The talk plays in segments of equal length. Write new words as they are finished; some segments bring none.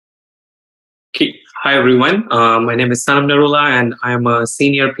Okay. Hi, everyone. My name is Sanam Narula, and I am a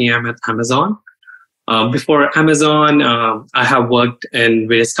senior PM at Amazon. Before Amazon, I have worked in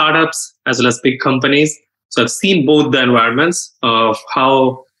various startups as well as big companies. So I've seen both the environments of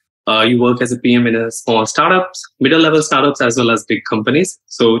how you work as a PM in a small startups, middle level startups, as well as big companies.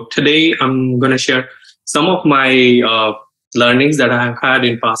 So today I'm going to share some of my learnings that I have had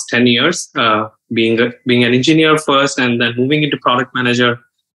in past 10 years, being an engineer first and then moving into product manager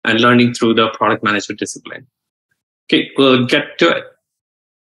and learning through the product manager discipline. Okay, we'll get to it.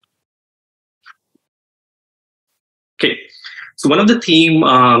 Okay, so one of the theme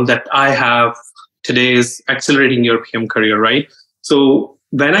that I have today is accelerating your PM career, right? So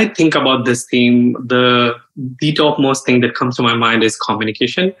when I think about this theme, the topmost thing that comes to my mind is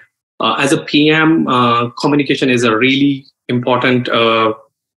communication. As a PM, communication is a really important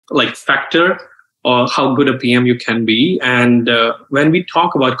factor or how good a PM you can be. And when we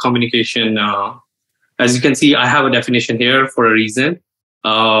talk about communication, as you can see, I have a definition here for a reason.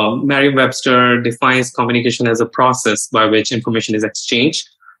 Merriam-Webster defines communication as a process by which information is exchanged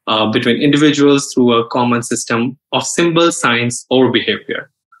between individuals through a common system of symbols, signs, or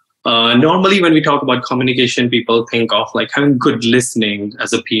behavior. Normally, when we talk about communication, people think of like having good listening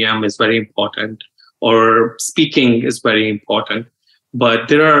as a PM is very important, or speaking is very important. But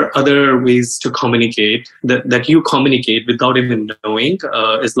there are other ways to communicate that you communicate without even knowing,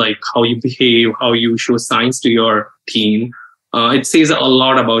 is like how you behave, how you show signs to your team. It says a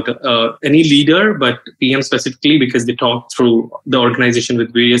lot about any leader, but PM specifically, because they talk through the organization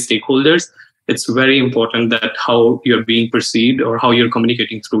with various stakeholders. It's very important that how you're being perceived or how you're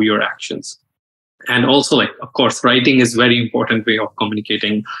communicating through your actions. And also, like, of course, writing is very important way of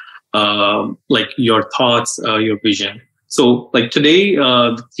communicating, like your thoughts, your vision. So like today,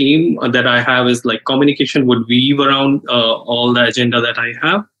 the theme that I have is like communication would weave around all the agenda that I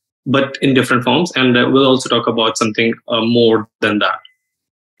have, but in different forms. And we'll also talk about something more than that.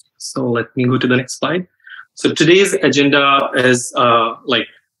 So let me go to the next slide. So today's agenda is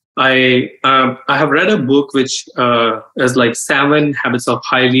I have read a book which is like 7 Habits of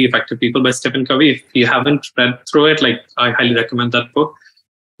Highly Effective People by Stephen Covey. If you haven't read through it, like I highly recommend that book.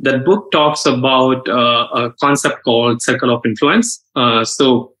 That book talks about a concept called circle of influence.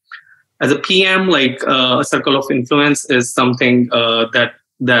 So as a PM, like a circle of influence is something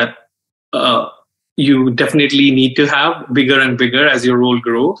that you definitely need to have bigger and bigger as your role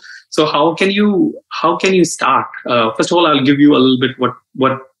grow. So how can you start? First of all, I'll give you a little bit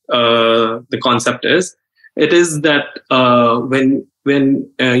what the concept is. It is that when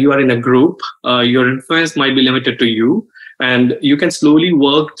you are in a group, your influence might be limited to you. And you can slowly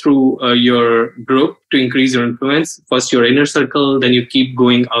work through your group to increase your influence. First, your inner circle, then you keep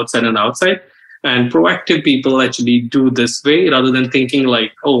going outside and outside. And proactive people actually do this way rather than thinking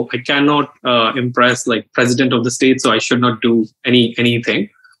like, oh, I cannot impress like president of the state, so I should not do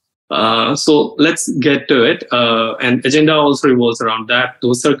anything. So let's get to it. And agenda also revolves around that,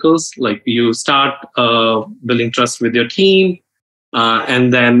 those circles. Like you start building trust with your team.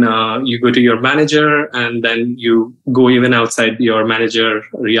 And then you go to your manager, and then you go even outside your manager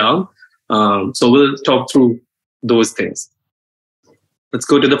realm. So we'll talk through those things. Let's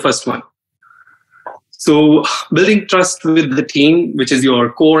go to the first one. So building trust with the team, which is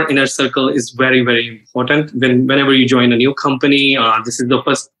your core inner circle, is very, very important. Whenever you join a new company, this is the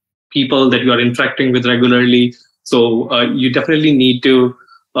first people that you are interacting with regularly. So you definitely need to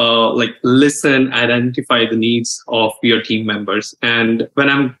listen, identify the needs of your team members. And when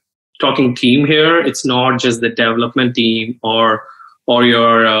I'm talking team here, it's not just the development team or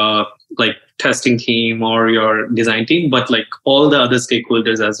your testing team or your design team, but like all the other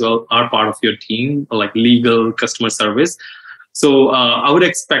stakeholders as well are part of your team, like legal, customer service. So I would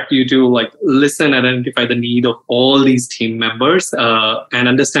expect you to like listen, identify the need of all these team members, and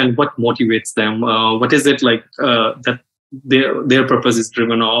understand what motivates them. What is it like that their purpose is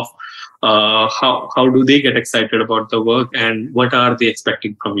driven off? How do they get excited about the work, and what are they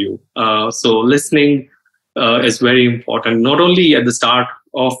expecting from you? So listening is very important, not only at the start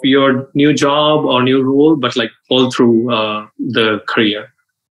of your new job or new role, but like all through the career.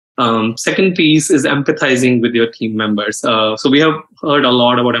 Second piece is empathizing with your team members. So we have heard a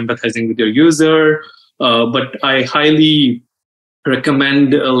lot about empathizing with your user, but I highly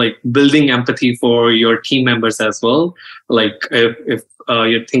recommend like building empathy for your team members as well. Like if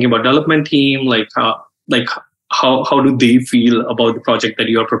you're thinking about development team, like how do they feel about the project that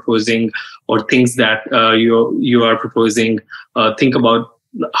you are proposing or things that you are proposing? Think about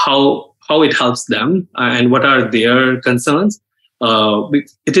how it helps them and what are their concerns.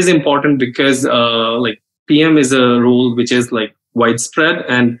 It is important because like PM is a role which is like widespread,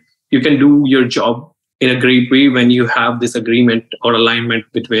 and you can do your job in a great way when you have this agreement or alignment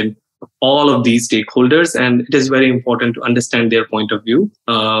between all of these stakeholders. And it is very important to understand their point of view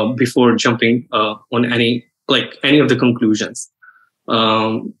before jumping on any of the conclusions.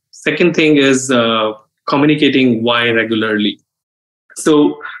 Second thing is communicating why regularly.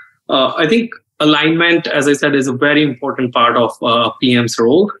 So I think alignment, as I said, is a very important part of PM's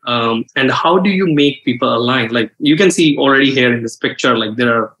role. And how do you make people align? Like you can see already here in this picture, like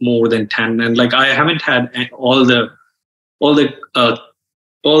there are more than 10, and like I haven't had all the all the uh,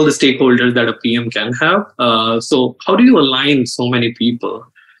 all the stakeholders that a PM can have. So how do you align so many people?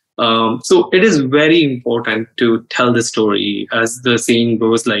 So it is very important to tell the story, as the saying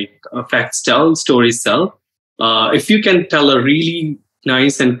goes, like facts tell, stories sell. If you can tell a really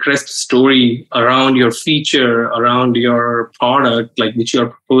nice and crisp story around your feature, around your product, like which you're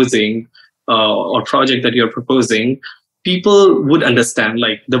proposing, or project that you're proposing, people would understand.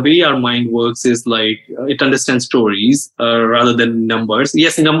 Like the way our mind works is like it understands stories rather than numbers.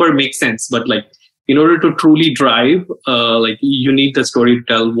 Yes, number makes sense, but like in order to truly drive, like you need the story to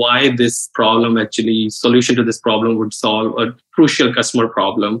tell why this problem, actually solution to this problem, would solve a crucial customer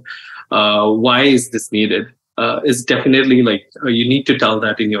problem. Why is this needed? Is definitely like you need to tell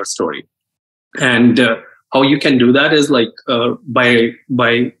that in your story. And how you can do that is like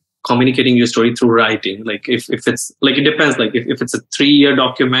by communicating your story through writing. Like if it's like, it depends, like if it's a 3-year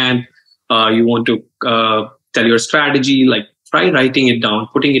document, you want to tell your strategy, like try writing it down,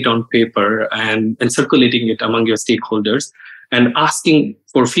 putting it on paper, and circulating it among your stakeholders and asking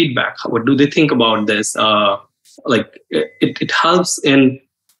for feedback. What do they think about this? Like it helps in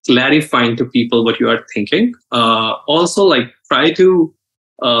clarifying to people what you are thinking. Also, like try to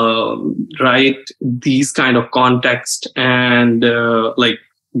write these kind of context and like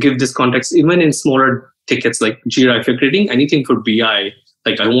give this context even in smaller tickets, like Jira. If you're creating anything for BI,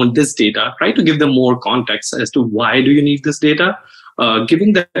 like I want this data, try to give them more context as to why do you need this data.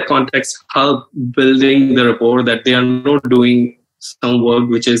 Giving that context help building the rapport that they are not doing some work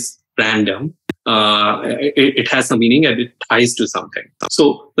which is random. It has some meaning and it ties to something.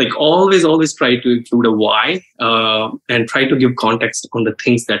 So like always try to include a why and try to give context on the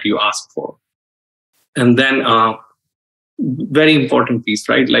things that you ask for. And then very important piece,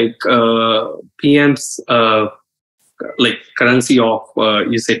 right? Like PM's like currency of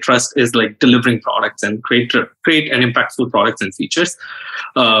you say trust is like delivering products and create an impactful products and features.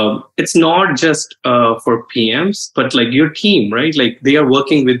 It's not just for PMs, but like your team, right? Like they are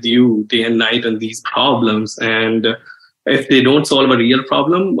working with you day and night on these problems, and if they don't solve a real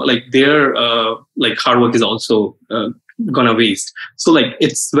problem, like their like hard work is also gonna waste. So like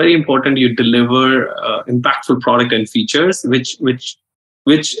it's very important you deliver impactful product and features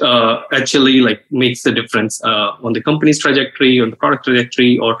which actually like makes the difference on the company's trajectory, on the product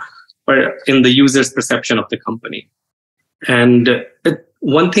trajectory, or in the user's perception of the company. And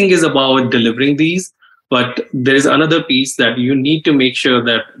one thing is about delivering these, but there is another piece that you need to make sure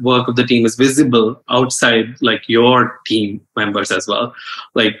that work of the team is visible outside like your team members as well.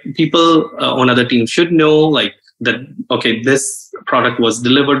 Like people on other teams should know like that, okay, this product was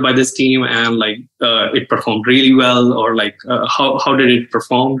delivered by this team and like it performed really well, or like how did it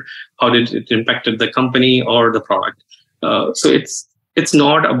perform, how did it impacted the company or the product. So it's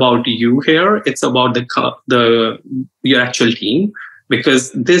not about you here, it's about your actual team,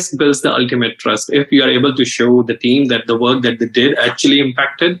 because this builds the ultimate trust. If you are able to show the team that the work that they did actually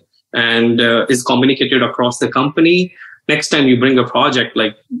impacted and is communicated across the company, next time you bring a project,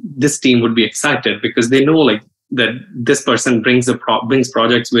 like this team would be excited because they know like that this person brings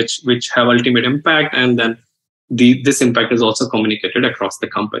projects which have ultimate impact, and then this impact is also communicated across the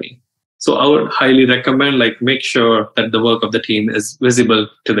company. So I would highly recommend like make sure that the work of the team is visible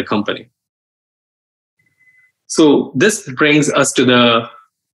to the company. So this brings us to the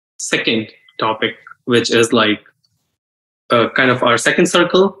second topic, which is like kind of our second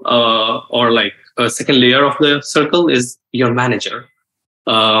circle, or like a second layer of the circle is your manager.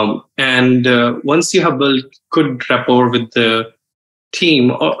 And once you have built good rapport with the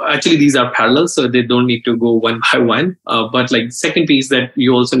team, or actually these are parallel, so they don't need to go one by one. But like second piece that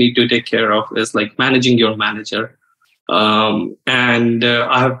you also need to take care of is like managing your manager. And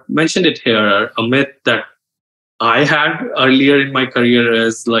I have mentioned it here, a myth that I had earlier in my career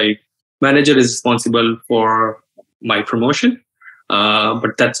is like manager is responsible for my promotion.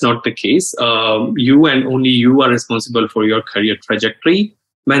 But that's not the case. You and only you are responsible for your career trajectory.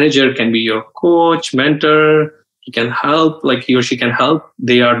 Manager can be your coach, mentor. He can help, like he or she can help.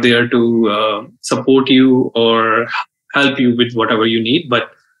 They are there to support you or help you with whatever you need,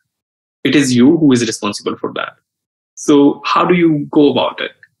 but it is you who is responsible for that. So how do you go about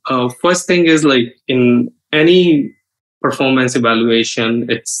it? First thing is like in any performance evaluation,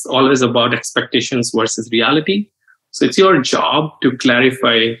 it's always about expectations versus reality. So it's your job to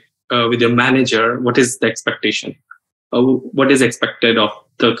clarify with your manager what is the expectation, what is expected of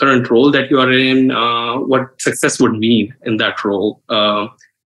the current role that you are in, what success would mean in that role.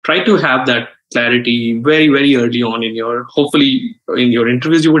 Try to have that clarity very, very early on in your, hopefully in your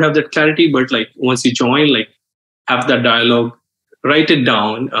interviews, you would have that clarity, but like once you join, like have that dialogue, write it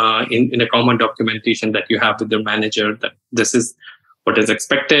down in a common documentation that you have with your manager that this is what is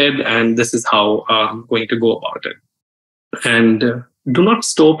expected and this is how I'm going to go about it. And do not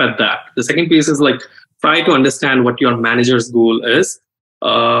stop at that. The second piece is like try to understand what your manager's goal is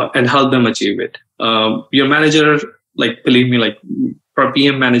and help them achieve it. Your manager, like believe me, like for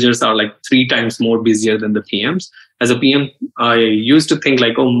PM managers are like 3 times more busier than the PMs. As a PM, I used to think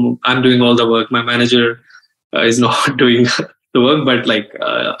like, oh, I'm doing all the work. My manager is not doing the work, but like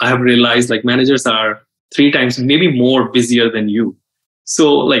I have realized like managers are 3 times, maybe more busier than you.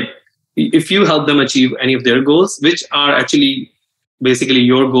 So like if you help them achieve any of their goals, which are actually basically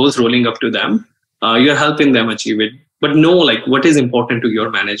your goals rolling up to them, you're helping them achieve it. But know like what is important to your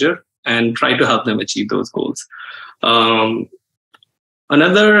manager and try to help them achieve those goals.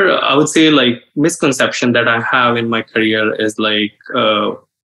 Another, I would say, like misconception that I have in my career is like,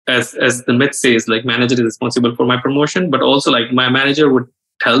 as the myth says, like manager is responsible for my promotion, but also like my manager would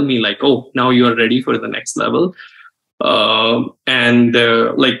tell me like, oh, now you are ready for the next level.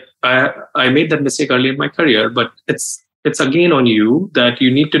 Like I made that mistake early in my career, but it's again on you that you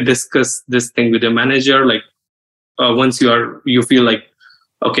need to discuss this thing with your manager. Like once you feel like,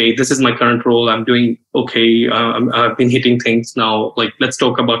 okay, this is my current role, I'm doing okay, I've been hitting things now, like let's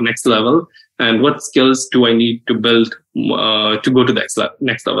talk about next level and what skills do I need to build to go to the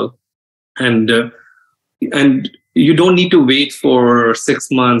next level. And you don't need to wait for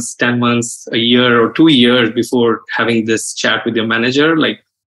 6 months, 10 months, a year or 2 years before having this chat with your manager. Like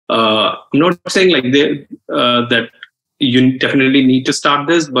I'm not saying like that you definitely need to start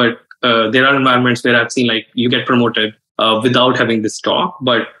this, but there are environments where I've seen like you get promoted without having this talk.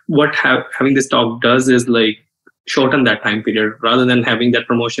 But what having this talk does is like shorten that time period. Rather than having that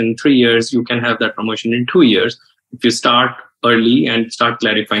promotion in 3 years, you can have that promotion in 2 years if you start early and start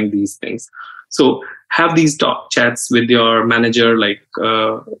clarifying these things. So have these talk chats with your manager like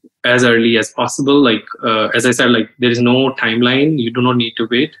as early as possible. Like as I said, like there is no timeline. You do not need to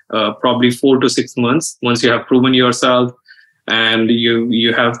wait. Probably 4 to 6 months. Once you have proven yourself and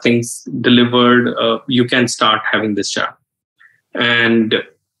you have things delivered, you can start having this chat. And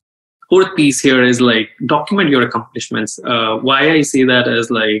fourth piece here is like document your accomplishments. Why I say that is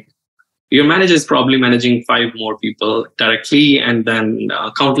like your manager is probably managing 5 more people directly and then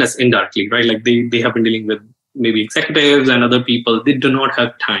countless indirectly, right? Like they have been dealing with maybe executives and other people. They do not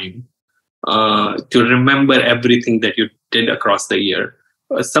have time to remember everything that you did across the year.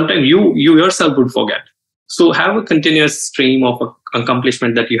 Sometimes you yourself would forget. So have a continuous stream of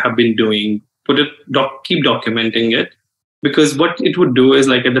accomplishment that you have been doing. Keep documenting it, because what it would do is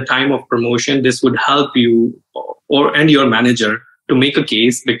like at the time of promotion, this would help you and your manager to make a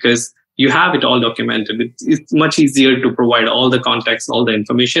case because you have it all documented. It's much easier to provide all the context, all the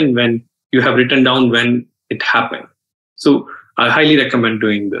information when you have written down when it happened. So I highly recommend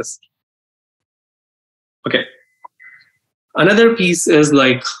doing this. Okay. Another piece is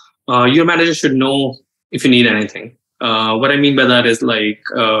like your manager should know if you need anything. What I mean by that is like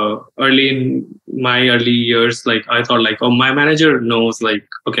early in my early years, like I thought like, oh, my manager knows like,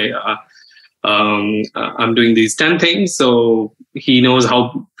 okay, I'm doing these 10 things. So he knows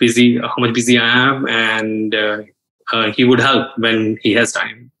how much busy I am, and he would help when he has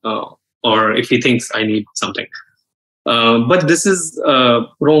time or if he thinks I need something. But this is a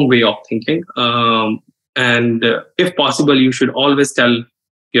wrong way of thinking. And if possible, you should always tell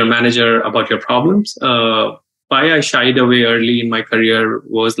your manager about your problems. Why I shied away early in my career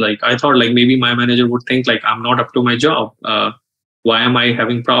was like, I thought like maybe my manager would think like I'm not up to my job. Why am I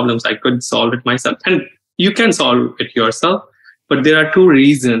having problems? I could solve it myself. And you can solve it yourself. But there are 2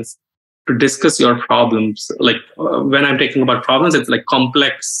 reasons to discuss your problems. Like when I'm talking about problems, it's like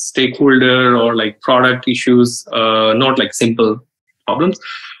complex stakeholder or like product issues, not like simple problems.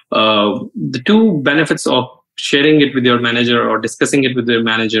 The 2 benefits of sharing it with your manager or discussing it with your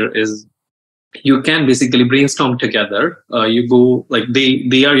manager is you can basically brainstorm together. You go like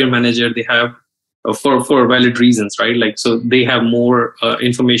they are your manager. They have for valid reasons, right? Like so they have more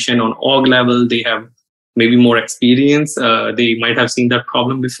information on org level. They have maybe more experience. They might have seen that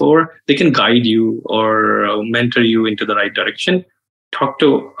problem before. They can guide you or mentor you into the right direction. Talk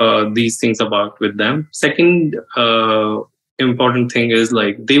to these things about with them. Second important thing is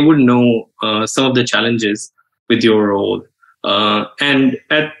like they would know some of the challenges with your role. And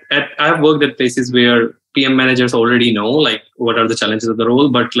at I've worked at places where PM managers already know like what are the challenges of the role,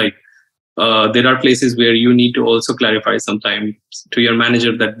 but like there are places where you need to also clarify sometimes to your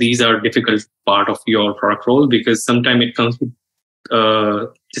manager that these are difficult part of your product role, because sometimes it comes with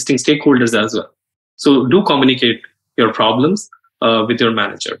distinct stakeholders as well. So do communicate your problems with your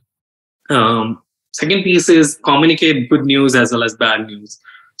manager. Second piece is communicate good news as well as bad news.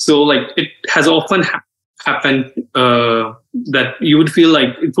 So like it has often happened that you would feel like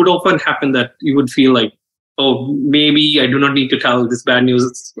it would often happen that you would feel like, oh, maybe I do not need to tell this bad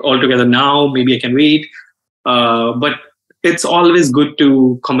news altogether now. Maybe I can wait. But it's always good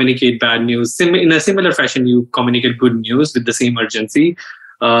to communicate bad news. In a similar fashion, you communicate good news with the same urgency.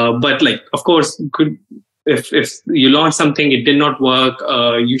 But like, of course, if you launch something, it did not work,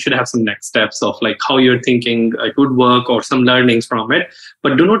 you should have some next steps of like how you're thinking it would work or some learnings from it.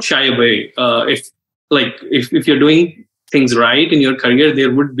 But do not shy away. If you're doing things right in your career,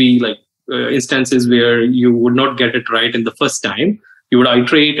 there would be like instances where you would not get it right in the first time. You would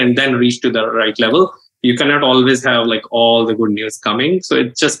iterate and then reach to the right level. You cannot always have like all the good news coming. So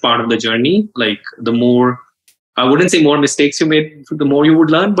it's just part of the journey. Like the more, I wouldn't say more mistakes you made, the more you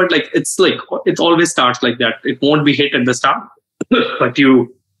would learn, but like it always starts like that. It won't be hit at the start, but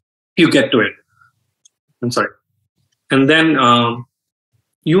you get to it. I'm sorry. And then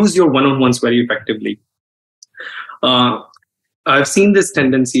use your one-on-ones very effectively. I've seen this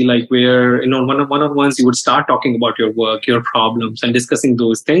tendency like where, one-on-ones, you would start talking about your work, your problems, and discussing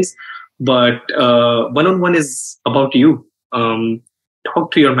those things. But one-on-one is about you.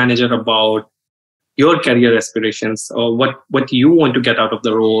 Talk to your manager about your career aspirations, or what you want to get out of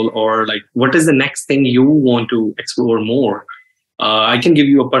the role, or like what is the next thing you want to explore more. I can give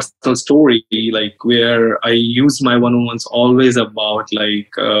you a personal story, like where I used my one-on-ones always about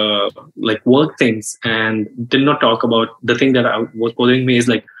like work things, and did not talk about the thing that was bothering me is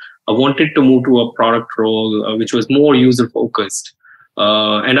like I wanted to move to a product role which was more user focused,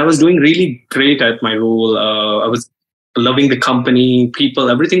 and I was doing really great at my role. I was loving the company, people,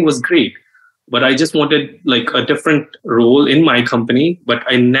 everything was great. But I just wanted like a different role in my company. But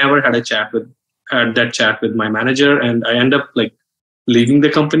I never had that chat with my manager, and I end up like leaving the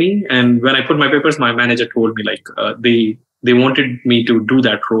company. And when I put my papers, my manager told me like they wanted me to do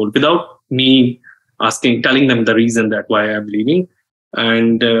that role without me telling them the reason that why I'm leaving.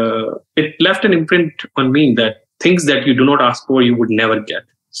 And it left an imprint on me that things that you do not ask for, you would never get.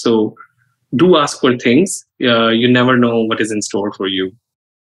 So do ask for things. You never know what is in store for you.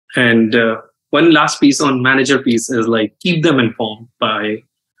 And one last piece on manager piece is like keep them informed by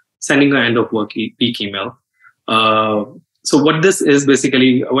sending an end of work week email. So what this is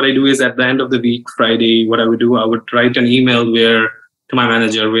basically, what I do is at the end of the week, Friday, what I would do, I would write an email to my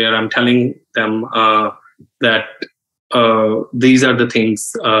manager where I'm telling them that these are the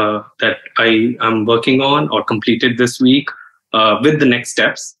things that I am working on or completed this week with the next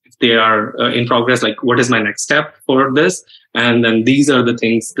steps. If they are in progress, like what is my next step for this? And then these are the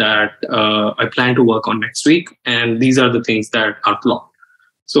things that I plan to work on next week. And these are the things that are blocked.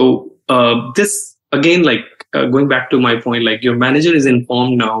 So this, again, like going back to my point, like your manager is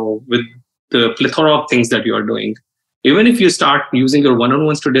informed now with the plethora of things that you are doing. Even if you start using your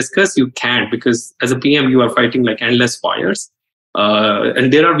one-on-ones to discuss, you can't, because as a PM, you are fighting like endless fires.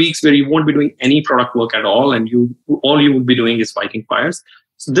 And there are weeks where you won't be doing any product work at all. And all you would be doing is fighting fires.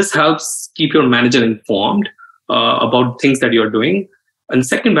 So this helps keep your manager informed about things that you're doing. And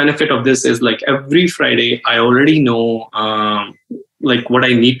second benefit of this is like every Friday, I already know like what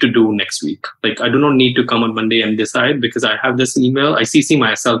I need to do next week. Like I do not need to come on Monday and decide, because I have this email. I CC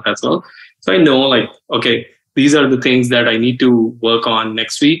myself as well. So I know like, okay, these are the things that I need to work on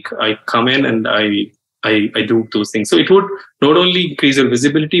next week. I come in and I do those things. So it would not only increase your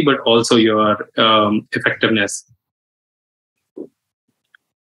visibility, but also your effectiveness.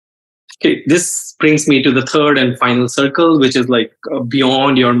 Okay, this brings me to the third and final circle, which is like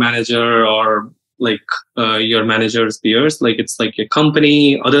beyond your manager or like your manager's peers. Like it's like your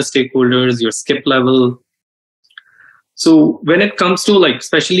company, other stakeholders, your skip level. So when it comes to like,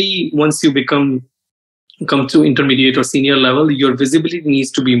 especially once you come to intermediate or senior level, your visibility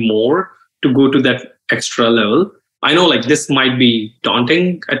needs to be more to go to that extra level. I know like this might be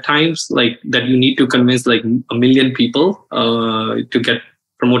daunting at times, like that you need to convince like a million people to get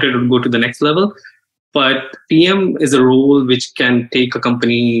promoted or go to the next level. But PM is a role which can take a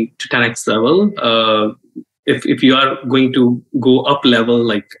company to 10x level. If you are going to go up level,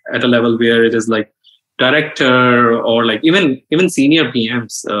 like at a level where it is like director or like even senior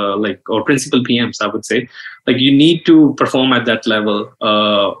PMs, like or principal PMs, I would say, like you need to perform at that level,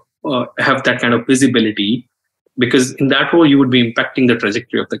 have that kind of visibility, because in that role you would be impacting the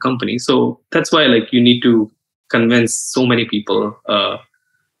trajectory of the company. So that's why like you need to convince so many people.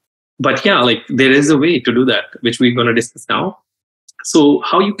 But yeah, like there is a way to do that, which we're going to discuss now. So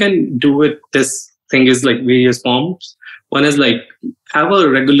how you can do it, this thing is like various forms. One is like have a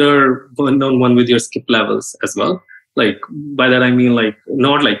regular one-on-one with your skip levels as well. Like by that I mean like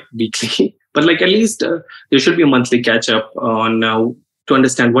not like weekly, but like at least there should be a monthly catch up on to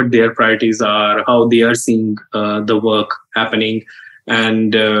understand what their priorities are, how they are seeing the work happening,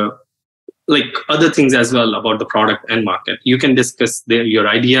 and like other things as well about the product and market. You can discuss your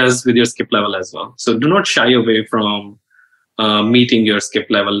ideas with your skip level as well. So do not shy away from meeting your skip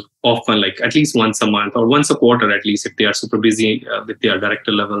level often, like at least once a month or once a quarter at least, if they are super busy with their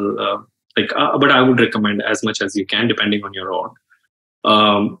director level. But I would recommend as much as you can, depending on your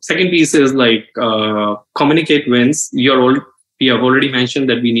role. Second piece is like communicate wins. We have already mentioned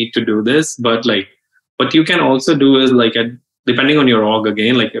that we need to do this, but like what you can also do is like depending on your org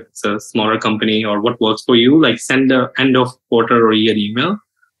again, like if it's a smaller company or what works for you, like send a end of quarter or year email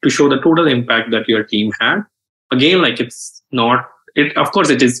to show the total impact that your team had. Again, like it's not it, of course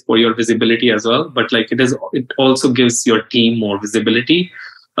it is for your visibility as well, but like it also gives your team more visibility,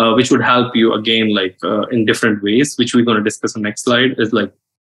 which would help you again like in different ways, which we're going to discuss on next slide. Is like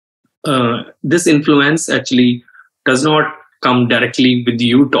this influence actually does not come directly with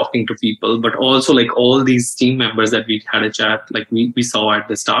you talking to people, but also like all these team members that we had a chat, like we saw at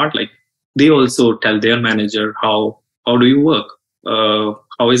the start, like they also tell their manager how do you work,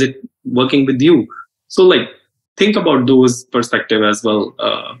 how is it working with you. So like think about those perspective as well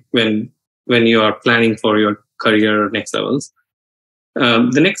when you are planning for your career next levels.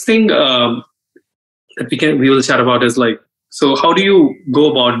 The next thing that we will chat about is like, so how do you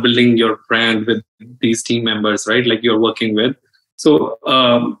go about building your brand with these team members, right? Like you're working with. So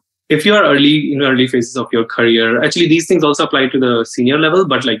if you are in early phases of your career, actually these things also apply to the senior level,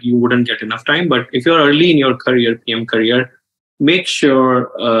 but like you wouldn't get enough time. But if you're early in your career, PM career, make sure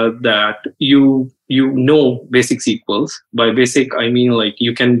that you know basic SQLs. By basic, I mean like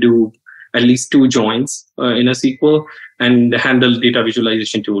you can do at least 2 joins in a SQL and handle data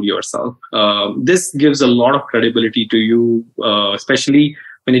visualization tool yourself. This gives a lot of credibility to you, especially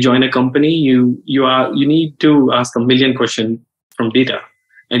when you join a company. You need to ask a million questions from data,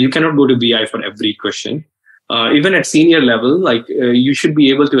 and you cannot go to BI for every question. Even at senior level, like you should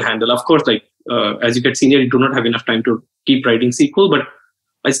be able to handle. Of course, like as you get senior, you do not have enough time to keep writing SQL, but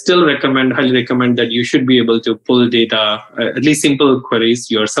I still highly recommend that you should be able to pull data, at least simple queries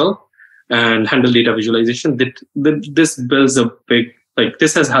yourself, and handle data visualization. This builds a big, like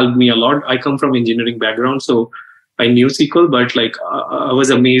this has helped me a lot. I come from engineering background, so I knew SQL, but like I was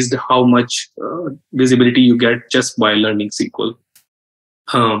amazed how much visibility you get just by learning SQL,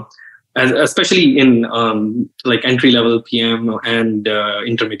 especially in like entry level PM and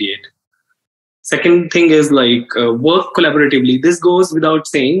intermediate. Second thing is like work collaboratively. This goes without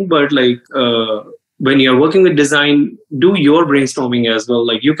saying, but like when you're working with design, do your brainstorming as well.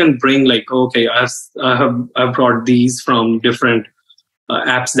 Like you can bring like, okay, I've brought these from different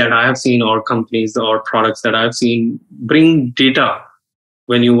apps that I have seen, or companies or products that I've seen. Bring data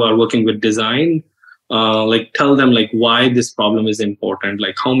when you are working with design. Like tell them like why this problem is important,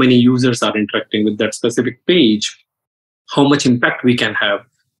 like how many users are interacting with that specific page, how much impact we can have.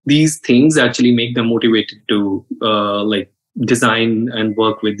 These things actually make them motivated to like design and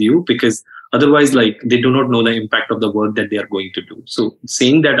work with you, because otherwise like they do not know the impact of the work that they are going to do. So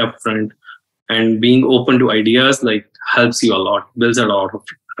saying that upfront and being open to ideas like helps you a lot, builds a lot of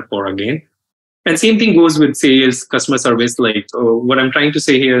rapport again. And same thing goes with sales, customer service. Like what I'm trying to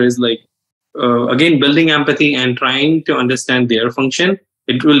say here is like again, building empathy and trying to understand their function.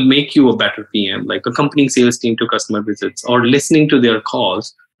 It will make you a better PM. Like accompanying sales team to customer visits or listening to their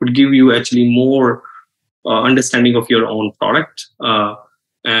calls would give you actually more understanding of your own product.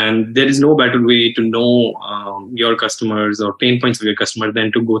 And there is no better way to know your customers or pain points of your customer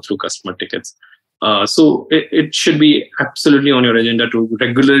than to go through customer tickets. So it should be absolutely on your agenda to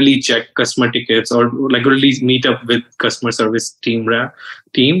regularly check customer tickets or regularly meet up with customer service team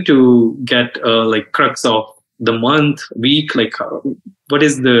to get like crux of the month, week, like what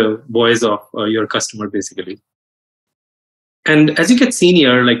is the voice of your customer basically. And as you get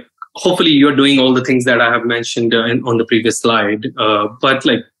senior, like hopefully you're doing all the things that I have mentioned on the previous slide, but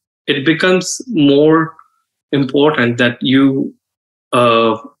like it becomes more important that you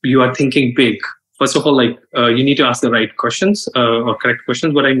are thinking big. First of all, like you need to ask the right questions or correct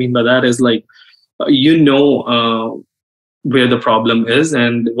questions. What I mean by that is like where the problem is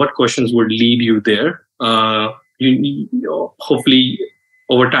and what questions would lead you there. hopefully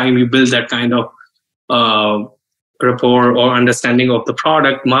over time you build that kind of uh, rapport or understanding of the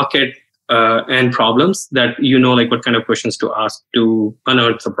product, market, and problems, that like what kind of questions to ask to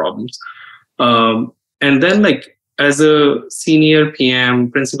unearth the problems. And then, like, as a senior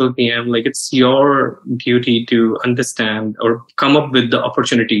PM, principal PM, like, it's your duty to understand or come up with the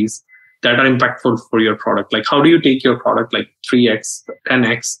opportunities that are impactful for your product. Like, how do you take your product like 3x,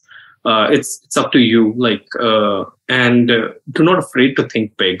 10x? It's up to you. Like, and do not afraid to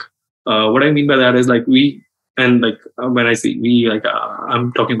think big. What I mean by that is, like, when I say we, like,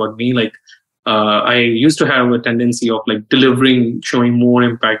 I'm talking about me. Like, I used to have a tendency of like delivering, showing more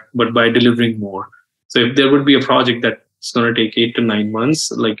impact, but by delivering more. So if there would be a project that's going to take 8 to 9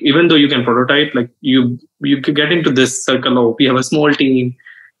 months, like, even though you can prototype, like, you could get into this circle of, we have a small team,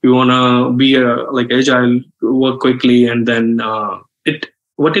 we want to be like agile, work quickly, and then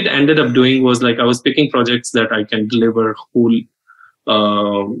what it ended up doing was, like, I was picking projects that I can deliver whole,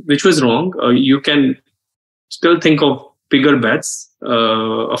 which was wrong. You can still think of bigger bets.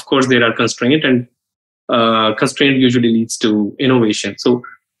 Of course, there are constraints, and constraint usually leads to innovation. So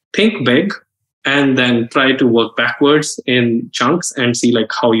think big, and then try to work backwards in chunks and see,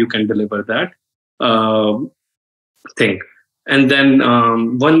 like, how you can deliver that thing. And then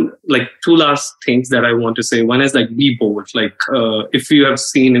two last things that I want to say. One is, like, be bold. Like, if you have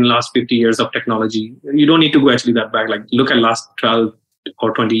seen in the last 50 years of technology, you don't need to go actually that back. Like, look at last 12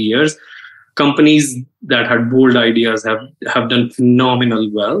 or 20 years. Companies that had bold ideas have done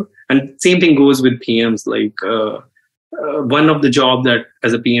phenomenal well. And same thing goes with PMs. Like, one of the job that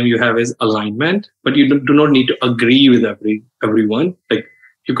as a PM you have is alignment, but you do not need to agree with everyone. Like,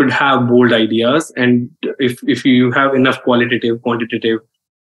 you could have bold ideas, and if you have enough qualitative, quantitative,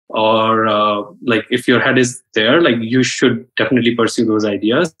 or like, if your head is there, like, you should definitely pursue those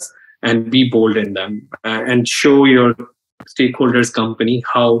ideas and be bold in them, and show your stakeholders, company,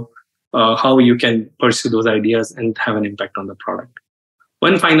 how you can pursue those ideas and have an impact on the product.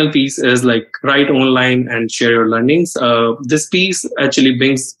 One final piece is, like, write online and share your learnings. This piece actually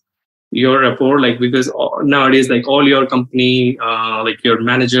brings your rapport, like, because nowadays, like, all your company, like your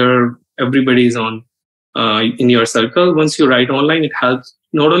manager, everybody is on in your circle. Once you write online, it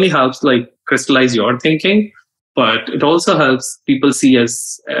not only helps like crystallize your thinking, but it also helps people see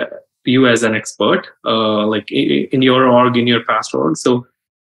you as an expert, like in your org, in your past org. So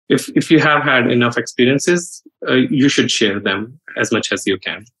if you have had enough experiences, you should share them as much as you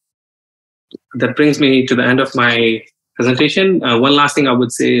can. That brings me to the end of my presentation. One last thing I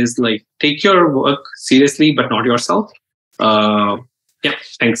would say is, like, take your work seriously, but not yourself. Yeah,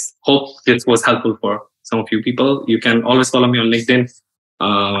 thanks. Hope this was helpful for some of you people. You can always follow me on LinkedIn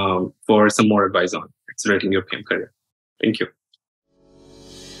for some more advice on accelerating your PM career. Thank you.